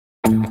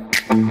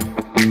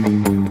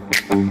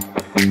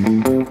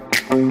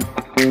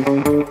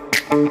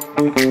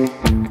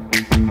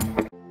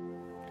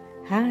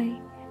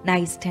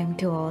time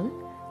to all.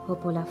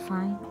 Hope all are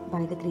fine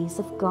by the grace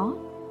of God.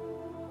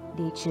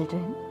 Dear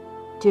children,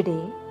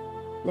 today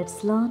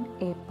let's learn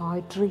a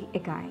poetry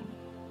again.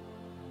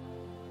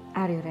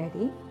 Are you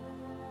ready?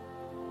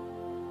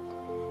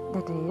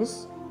 That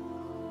is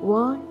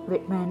Walt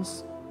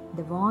Whitman's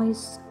The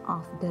Voice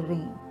of the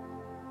Rain.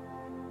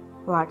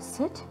 What's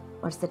it?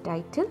 What's the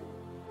title?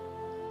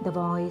 The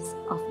Voice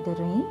of the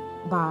Rain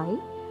by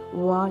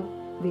Walt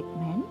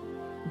Whitman,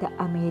 the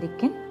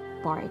American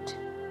poet.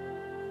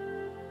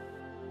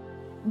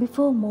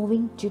 Before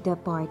moving to the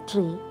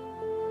poetry,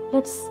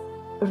 let's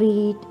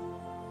read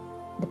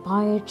the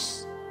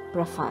poet's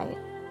profile.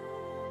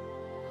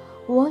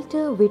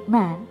 Walter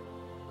Whitman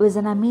was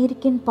an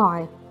American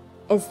poet,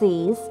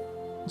 essayist,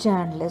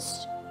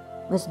 journalist.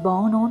 Was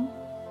born on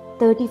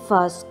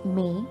 31st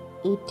May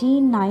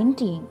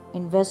 1819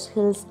 in West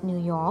Hills, New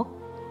York,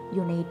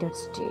 United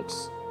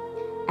States,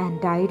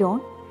 and died on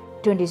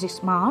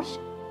 26 March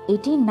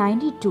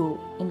 1892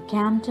 in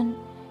Camden,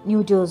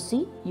 New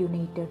Jersey,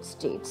 United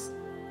States.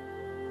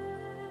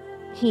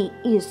 He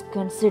is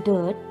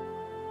considered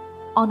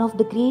one of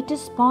the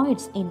greatest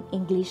poets in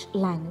English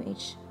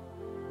language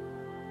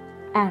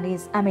and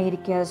is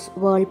America's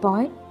world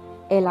poet,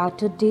 a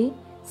latter-day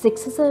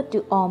successor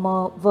to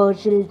Homer,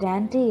 Virgil,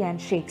 Dante and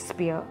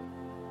Shakespeare.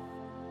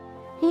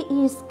 He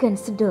is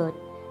considered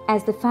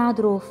as the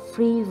father of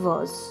free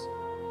verse.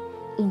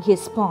 In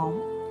his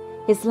poem,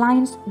 his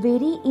lines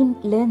vary in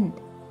length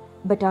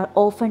but are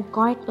often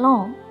quite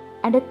long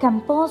and are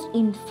composed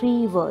in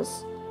free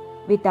verse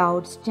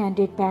without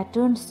standard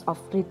patterns of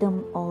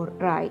rhythm or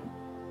rhyme.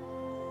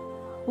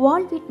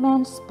 Walt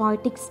Whitman's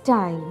poetic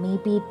style may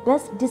be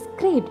best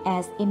described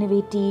as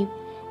innovative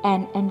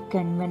and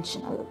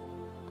unconventional.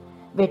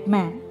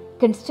 Whitman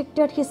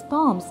constructed his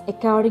poems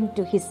according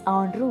to his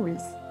own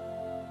rules.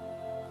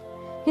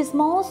 His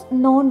most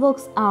known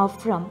works are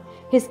from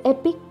his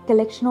epic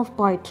collection of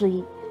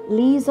poetry,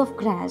 Leaves of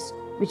Grass,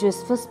 which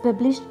was first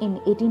published in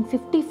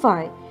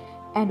 1855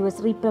 and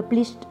was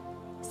republished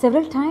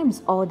several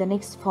times over the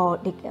next 4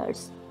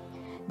 decades.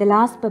 The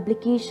last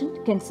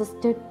publication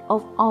consisted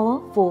of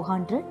over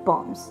 400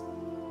 poems.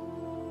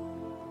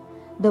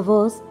 The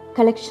verse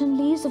collection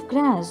Leaves of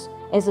Grass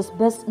is his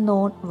best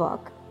known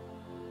work.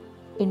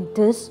 In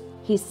this,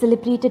 he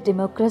celebrated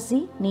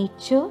democracy,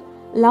 nature,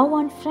 love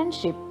and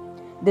friendship.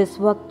 This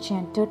work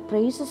chanted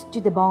praises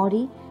to the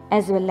body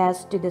as well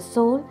as to the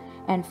soul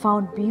and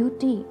found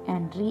beauty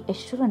and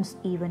reassurance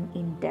even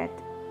in death.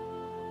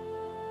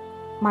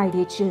 My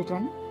dear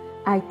children,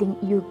 I think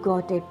you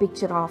got a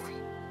picture of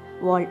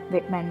Walt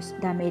Whitman's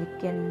The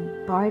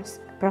American Poet's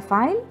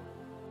profile.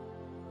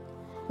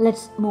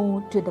 Let's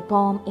move to the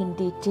poem in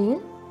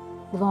detail,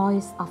 The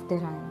Voice of the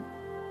Rain.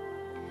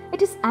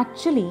 It is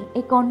actually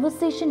a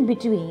conversation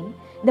between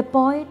the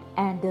poet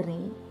and the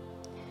rain.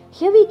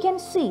 Here we can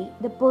see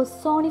the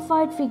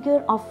personified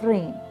figure of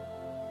rain.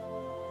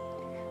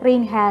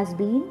 Rain has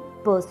been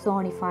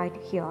personified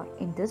here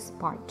in this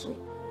poetry.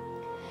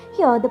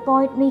 Here the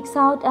poet makes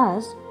out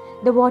as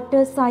the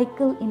water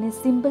cycle in a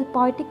simple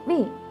poetic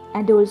way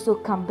and also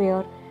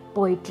compare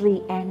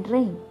poetry and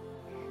rain.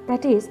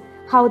 That is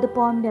how the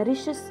poem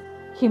nourishes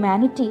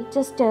humanity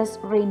just as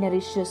rain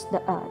nourishes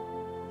the earth.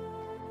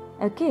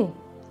 Okay,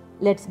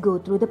 let's go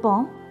through the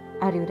poem.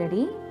 Are you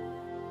ready?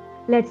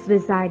 Let's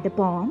recite the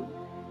poem,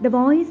 The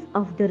Voice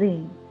of the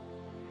Rain.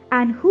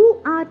 And who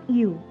art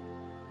you?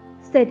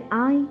 Said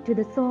I to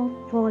the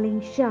soft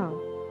falling shower,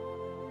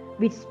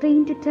 which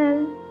strained to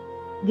tell,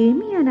 gave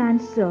me an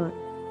answer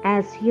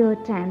as here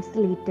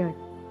translated.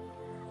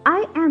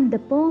 I am the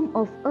poem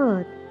of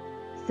earth,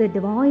 said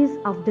the voice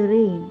of the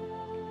rain.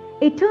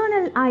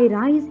 Eternal I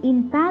rise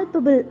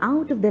impalpable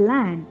out of the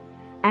land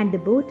and the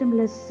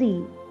bottomless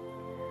sea.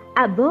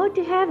 A bird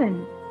to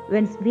heaven,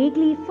 whence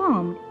vaguely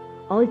formed,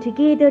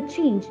 altogether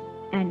changed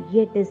and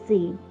yet the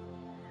same.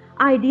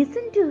 I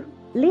descend to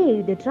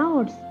lay the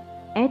droughts,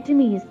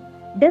 atomies,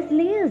 dust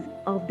layers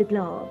of the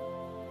globe,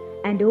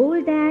 and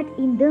all that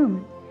in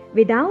them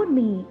without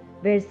me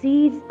were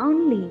seeds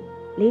only,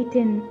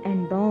 latent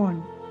and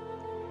born.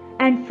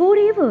 And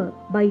forever,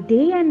 by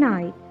day and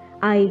night,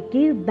 I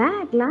give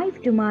back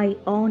life to my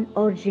own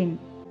origin,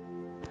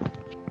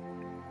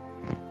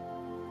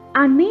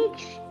 and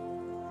make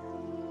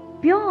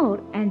pure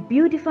and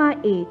beautify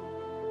it,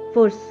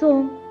 for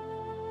so,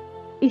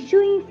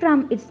 issuing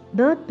from its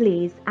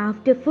birthplace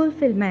after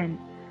fulfillment,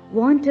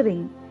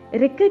 wandering,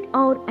 record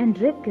out and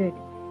record,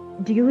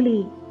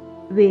 duly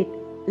with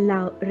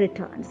love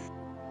returns.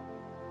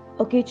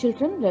 Okay,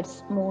 children,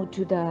 let's move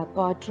to the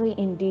poetry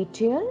in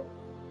detail.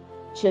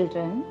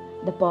 Children,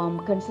 the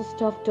poem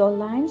consists of 12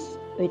 lines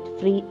with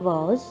free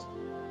verse,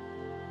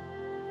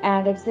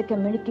 and it's a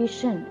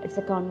communication, it's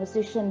a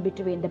conversation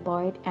between the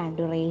poet and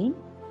the rain.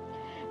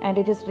 And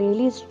it is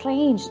really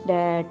strange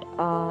that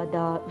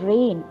the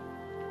rain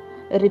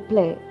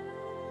reply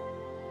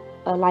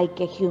like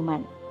a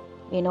human.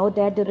 You know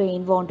that the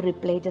rain won't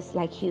reply just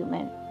like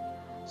human.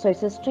 So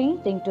it's a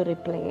strange thing to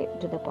reply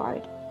to the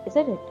poet,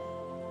 isn't it?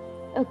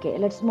 Okay,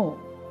 let's move.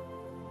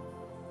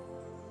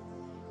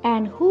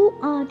 And who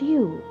are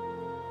you?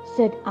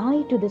 said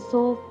I to the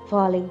soft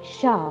falling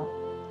shower,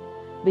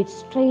 which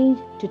strange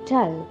to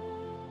tell,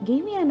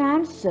 gave me an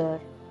answer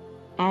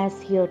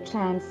as here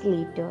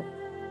translated.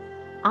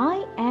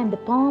 I am the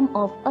palm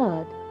of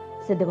earth,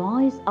 said the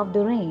voice of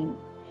the rain.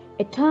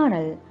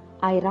 Eternal,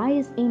 I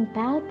rise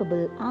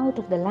impalpable out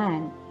of the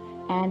land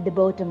and the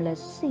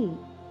bottomless sea.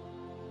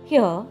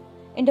 Here,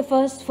 in the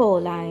first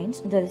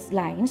these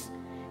lines,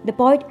 the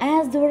poet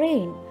asks the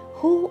rain,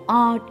 "Who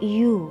art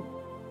you?"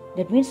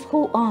 That means,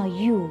 who are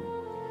you?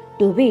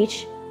 To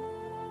which,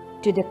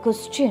 to the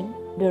question,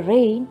 the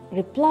rain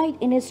replied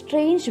in a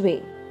strange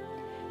way.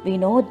 We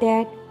know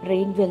that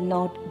rain will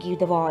not give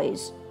the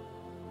voice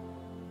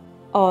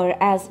or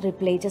as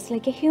reply just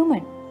like a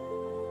human.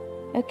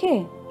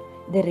 Okay,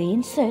 the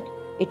rain said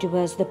it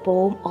was the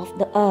poem of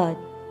the earth,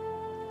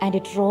 and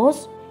it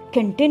rose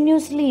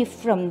continuously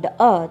from the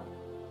earth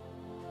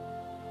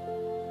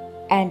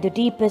and the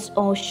deepest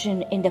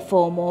ocean in the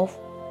form of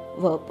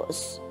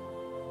vapors.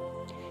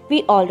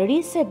 We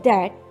already said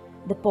that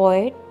the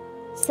poet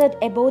said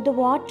about the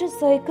water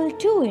cycle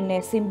too in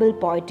a simple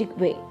poetic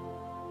way.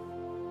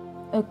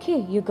 Okay,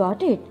 you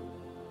got it.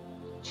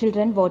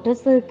 Children, water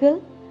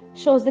cycle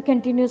shows the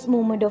continuous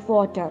movement of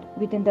water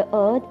within the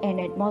earth and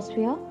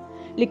atmosphere.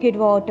 Liquid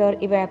water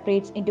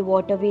evaporates into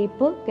water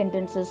vapor,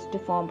 condenses to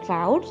form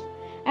clouds,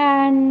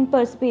 and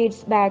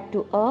precipitates back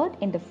to earth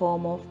in the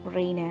form of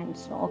rain and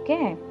snow.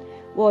 Okay,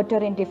 water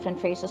in different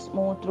phases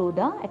move through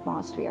the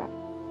atmosphere.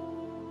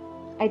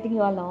 I think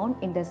you are alone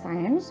in the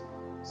science,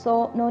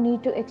 so no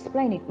need to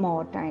explain it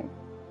more time.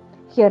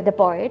 Here the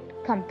poet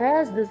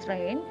compares this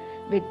rain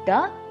with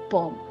the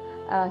poem.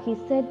 He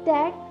said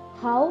that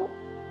how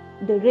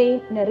the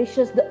rain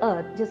nourishes the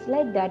earth, just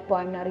like that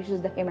poem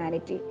nourishes the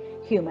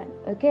human.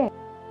 Okay.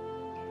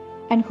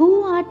 And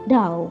who art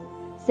thou?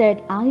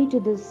 Said I to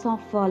the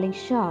soft falling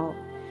shower,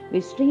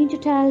 which strange to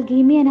tell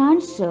gave me an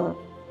answer,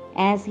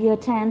 as here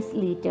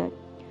translated.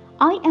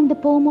 I am the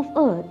poem of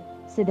earth,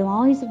 said the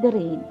voice of the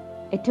rain.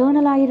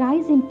 Eternal I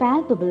rise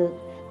impalpable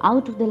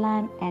out of the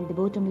land and the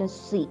bottomless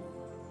sea.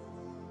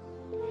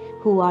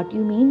 Who art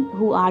you mean?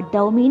 Who art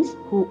thou means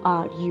who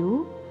are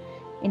you?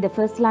 In the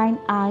first line,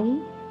 I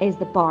is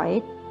the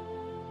poet.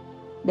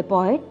 The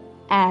poet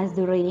as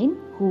the rain.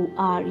 Who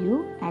are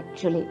you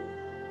actually?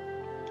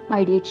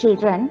 My dear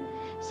children,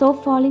 so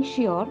falling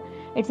shower,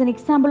 it's an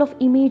example of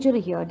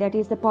imagery here. That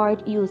is, the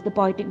poet used the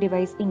poetic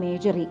device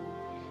imagery.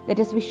 That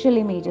is visual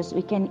images.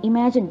 We can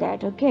imagine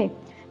that, okay?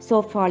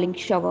 So falling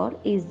shower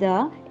is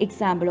the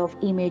example of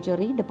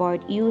imagery. The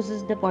poet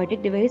uses the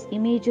poetic device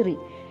imagery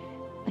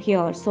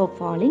here. So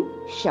falling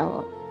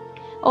shower.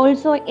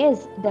 Also,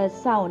 S, the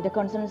sound, the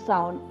consonant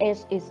sound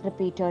S is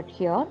repeated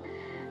here.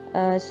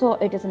 So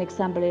it is an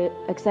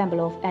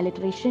example of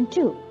alliteration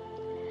too.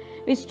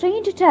 We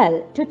strain to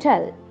tell.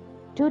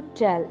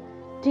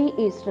 T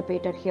is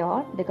repeated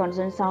here. The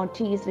consonant sound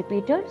T is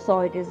repeated. So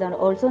it is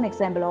also an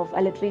example of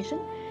alliteration.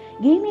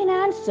 Give me an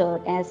answer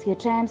as here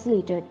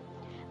translated.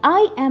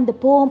 I am the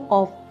poem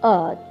of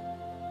earth,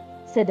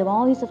 said the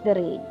voice of the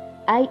rain.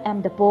 I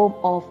am the poem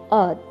of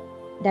earth.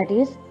 That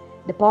is,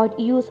 the poet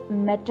used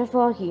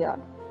metaphor here.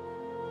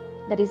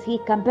 That is, he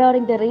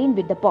comparing the rain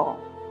with the poem.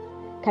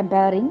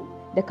 Comparing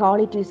the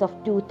qualities of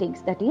two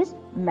things. That is,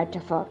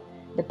 metaphor.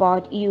 The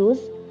poet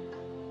used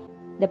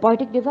the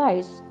poetic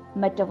device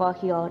metaphor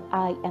here.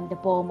 I am the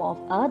poem of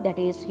earth. That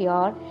is,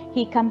 here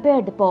he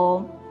compared the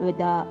poem with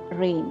the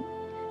rain.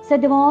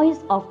 Said the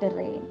voice of the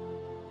rain.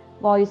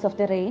 Voice of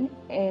the rain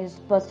is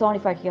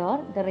personified here.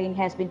 The rain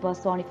has been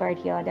personified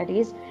here. That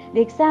is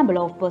the example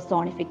of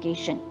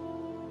personification.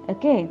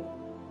 Okay.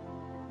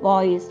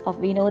 Voice of,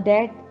 we know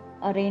that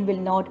a rain will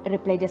not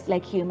reply just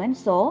like human.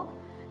 So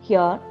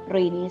here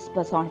rain is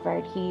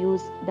personified. He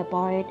used, the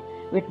poet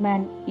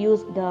Whitman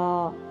used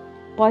the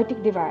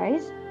poetic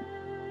device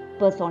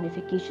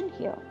personification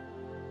here.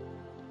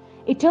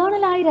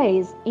 Eternal I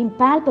rise,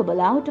 impalpable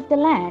out of the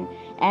land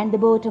and the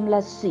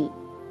bottomless sea.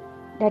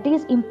 That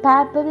is,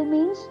 impalpable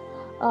means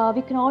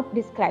we cannot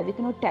describe, we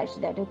cannot touch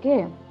that,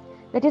 okay?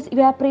 That is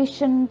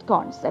evaporation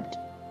concept.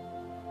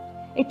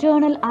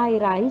 Eternal I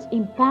rise,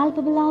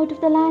 impalpable out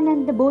of the land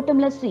and the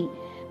bottomless sea.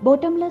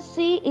 Bottomless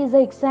sea is the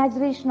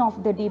exaggeration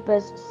of the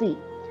deepest sea.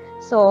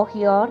 So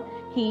here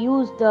he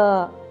used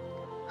the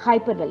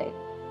hyperbole.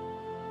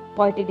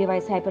 Poetic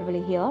device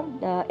hyperbole here,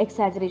 the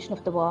exaggeration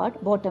of the word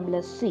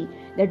bottomless sea,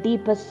 the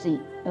deepest sea.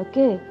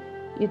 Okay,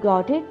 you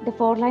got it? The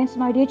 4 lines,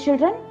 my dear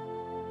children.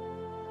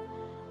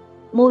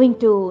 Moving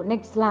to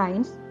next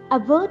lines. A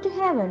word to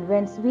heaven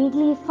when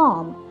sweetly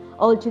formed,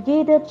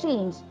 altogether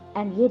changed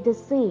and yet the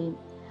same.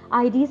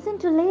 I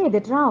descend to lay the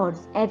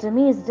droughts at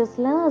amazed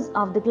slurs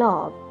of the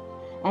globe,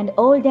 and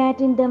all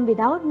that in them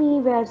without me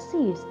were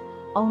seeds,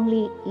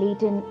 only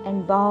latent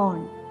and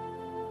born.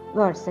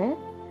 Verse.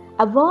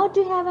 A word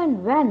to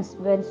heaven whence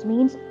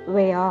means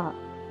where,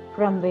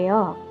 from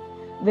where.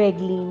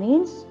 Vaguely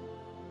means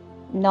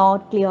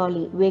not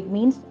clearly. Vague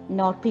means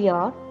not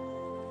clear,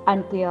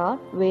 unclear.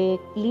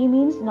 Vaguely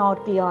means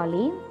not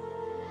clearly.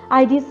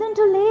 I descend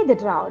to lay the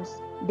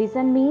droughts.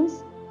 Descend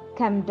means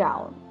come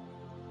down.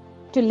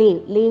 To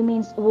lay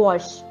means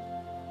wash.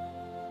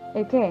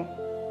 Okay.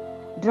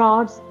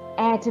 Droughts,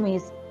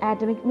 atomies.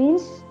 Atomic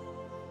means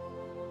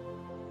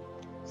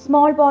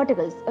small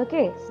particles.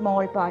 Okay,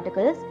 small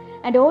particles.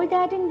 And all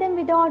that in them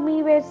without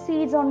me were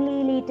seeds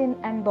only latent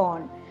and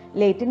born.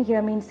 Latent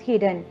here means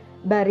hidden,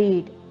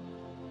 buried.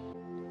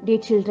 Dear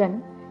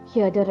children,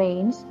 hear the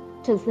rains,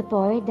 tells the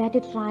poet that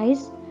it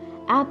rises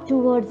up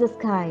towards the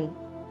sky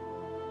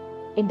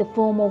in the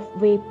form of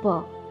vapor,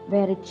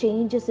 where it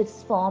changes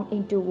its form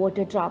into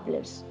water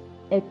droplets.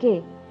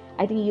 Okay,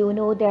 I think you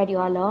know that you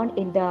are learned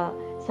in the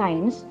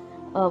science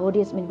what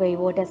is meant by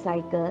water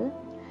cycle.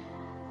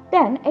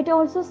 Then it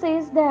also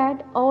says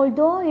that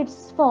although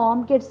its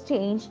form gets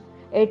changed,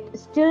 it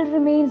still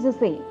remains the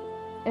same.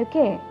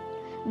 Okay,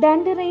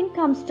 then the rain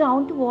comes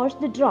down to wash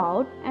the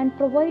drought and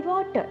provide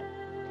water.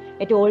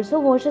 It also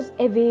washes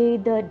away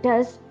the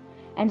dust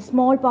and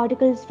small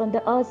particles from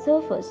the earth's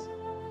surface.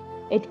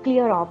 It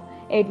clear off,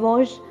 it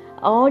washes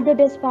all the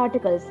dust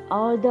particles,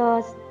 all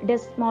the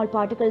dust small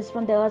particles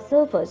from the earth's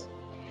surface,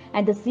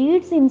 and the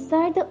seeds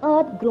inside the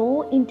earth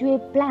grow into a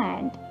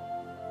plant.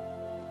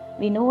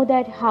 We know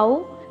that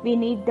how we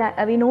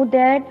know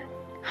that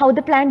how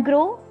the plant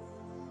grow,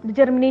 the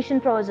germination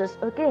process.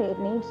 Okay, it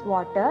needs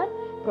water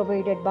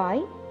provided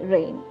by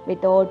rain.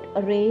 Without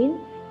rain,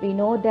 we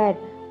know that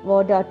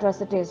what the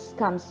atrocities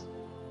comes,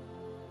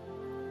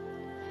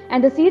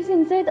 and the seeds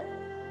inside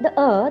the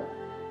earth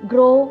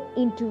grow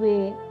into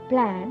a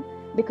plant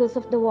because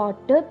of the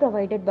water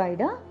provided by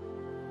the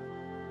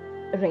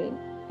rain.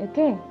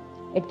 Okay,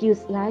 it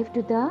gives life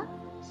to the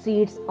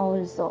seeds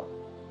also.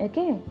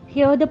 Okay,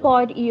 here the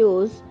poet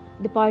used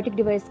the poetic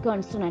device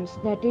consonants,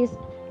 that is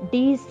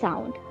D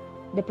sound,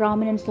 the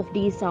prominence of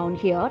D sound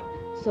here.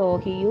 So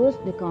he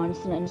used the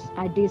consonants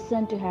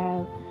addition to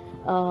have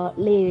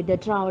laid the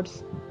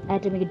droughts,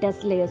 atomic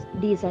dust layers.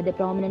 These are the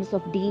prominence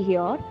of D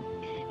here.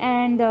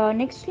 And the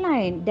next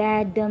line,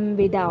 that them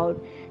without,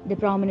 the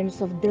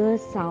prominence of the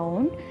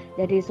sound,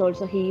 that is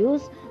also he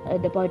used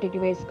the poetic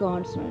device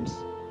consonants.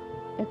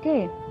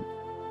 Okay,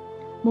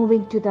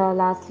 moving to the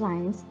last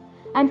lines.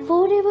 And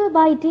forever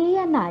by day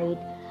and night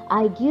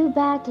I give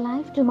back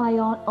life to my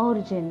own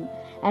origin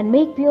and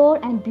make pure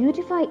and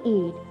beautify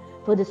it,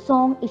 for the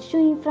song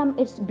issuing from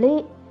its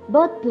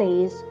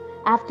birthplace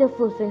after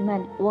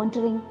fulfillment,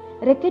 wandering,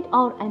 wrecked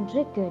or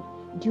unwrecked,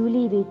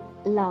 duly with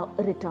love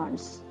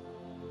returns.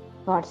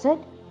 God said,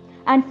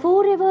 and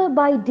forever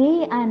by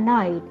day and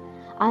night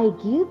I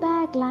give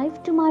back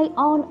life to my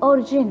own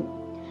origin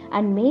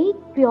and make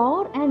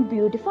pure and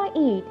beautify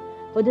it,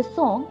 for the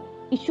song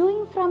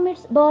issuing from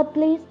its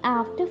birthplace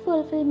after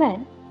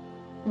fulfillment,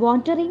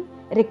 wandering,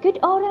 wrecked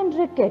or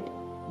unwrecked,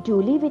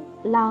 duly with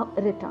love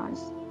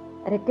returns.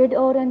 Wrecked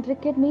or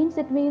unwrecked means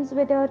it means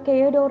whether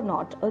cared or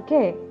not.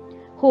 Okay,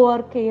 who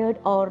are cared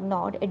or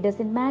not, it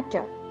doesn't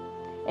matter.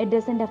 It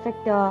doesn't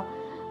affect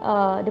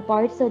the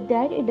poet said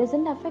that it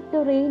doesn't affect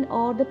the rain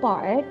or the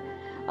poet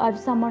if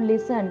someone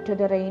listen to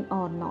the rain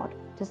or not,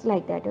 just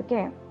like that.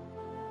 Okay,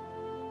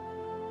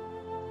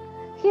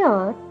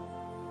 here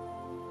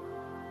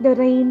the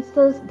rain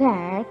says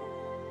that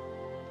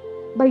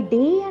by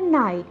day and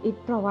night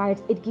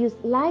it gives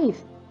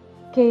life,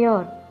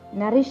 care,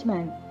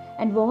 nourishment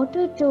and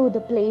water to the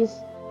place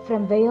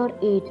from where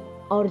it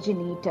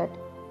originated,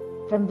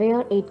 from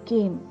where it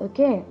came.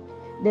 Okay,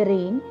 the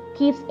rain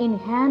keeps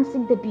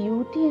enhancing the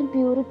beauty and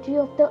purity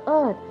of the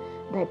earth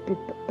by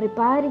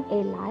preparing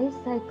a life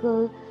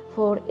cycle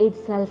for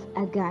itself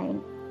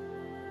again.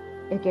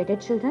 You get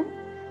it, children?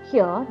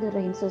 Here the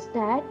rain says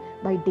that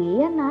by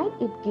day and night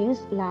it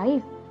gives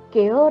life,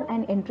 care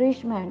and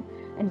enrichment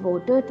and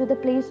water to the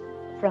place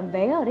from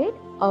where it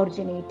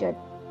originated.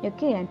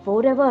 Okay, and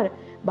forever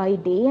by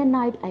day and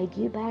night I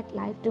give back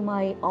life to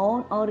my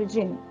own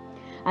origin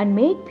and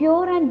make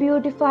pure and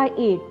beautify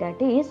it.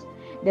 That is,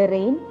 the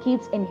rain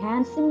keeps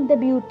enhancing the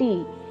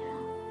beauty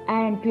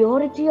and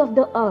purity of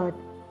the earth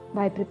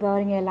by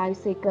preparing a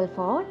life cycle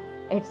for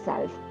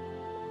itself.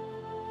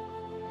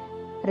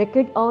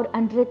 Wrecked or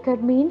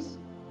unwrecked means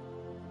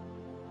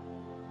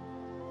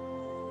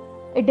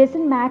it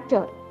doesn't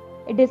matter.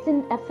 It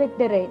doesn't affect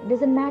the rain. It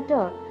doesn't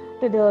matter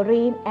to the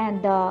rain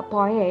and the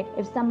poet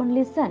if someone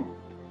listen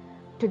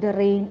to the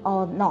rain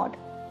or not.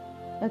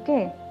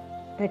 Okay,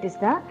 that is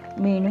the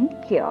meaning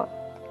here.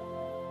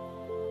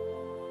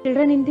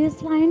 Children, in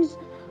these lines,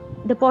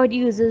 the poet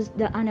uses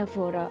the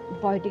anaphora, the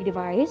poetic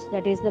device,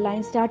 that is the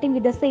line starting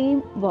with the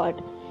same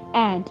word,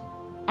 and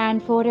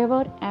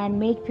forever, and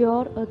make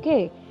pure.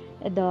 Okay,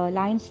 the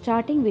line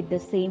starting with the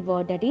same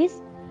word, that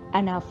is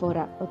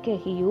anaphora. Okay,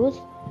 he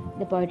used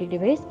the poetic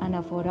device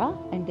anaphora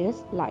in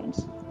these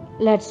lines.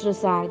 Let's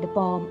recite the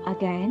poem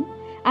again.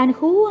 And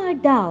who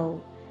art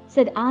thou?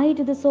 Said I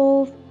to the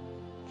soft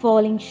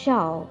falling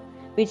shower,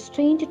 which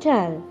strain to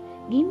tell.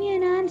 Give me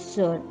an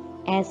answer,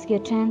 ask your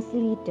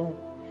translator.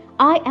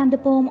 I am the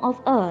poem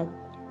of earth,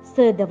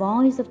 said the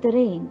voice of the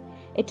rain.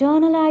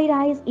 Eternal I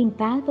rise,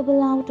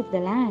 impalpable out of the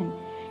land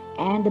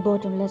and the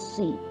bottomless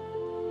sea.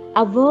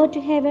 A word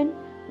to heaven,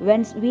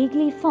 whence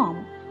weakly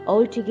formed,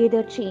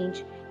 altogether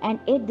changed, and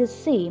yet the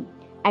same.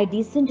 I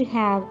descend to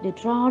have the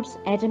droughts,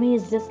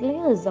 atomies, just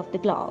layers of the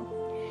globe.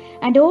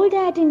 And all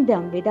that in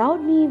them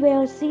without me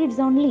were seeds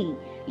only,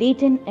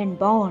 latent and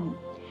born.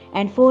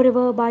 And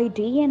forever by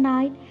day and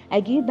night I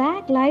give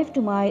back life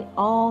to my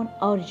own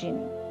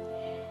origin.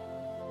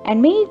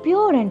 And make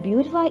pure and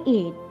beautify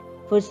it,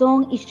 for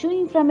song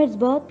issuing from its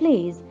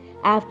birthplace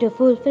after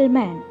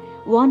fulfillment,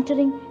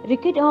 wandering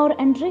record or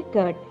and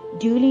record,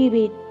 duly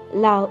with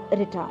love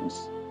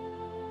returns.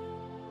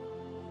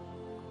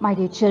 My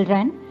dear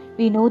children,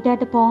 we know that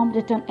the poem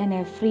written in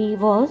a free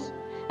verse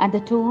and the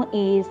tone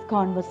is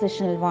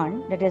conversational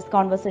one, that is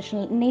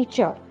conversational in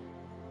nature.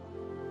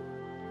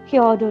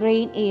 Here the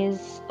rain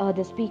is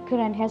the speaker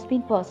and has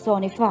been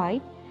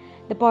personified.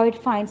 The poet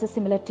finds a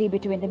similarity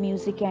between the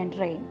music and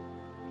rain.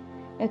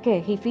 Okay,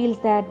 he feels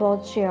that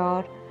both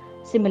share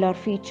similar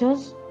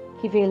features.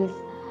 He feels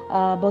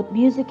both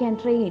music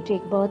and rain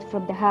take birth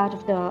from the heart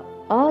of the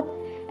earth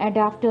and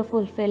after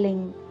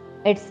fulfilling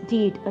its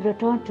deed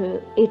return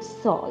to its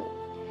soul.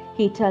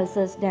 He tells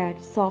us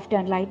that soft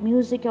and light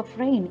music of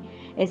rain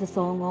is a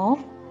song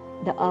of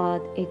the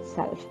earth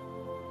itself.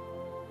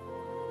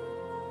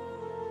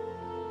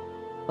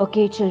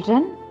 Okay,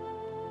 children,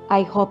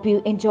 I hope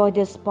you enjoy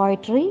this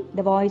poetry,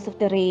 The Voice of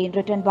the Rain,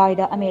 written by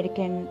the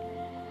American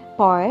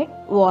poet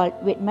Walt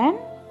Whitman.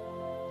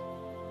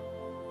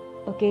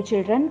 Okay,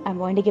 children, I'm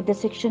going to give the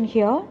section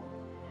here.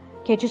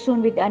 Catch you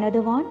soon with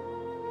another one.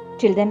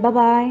 Till then,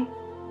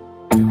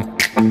 bye-bye.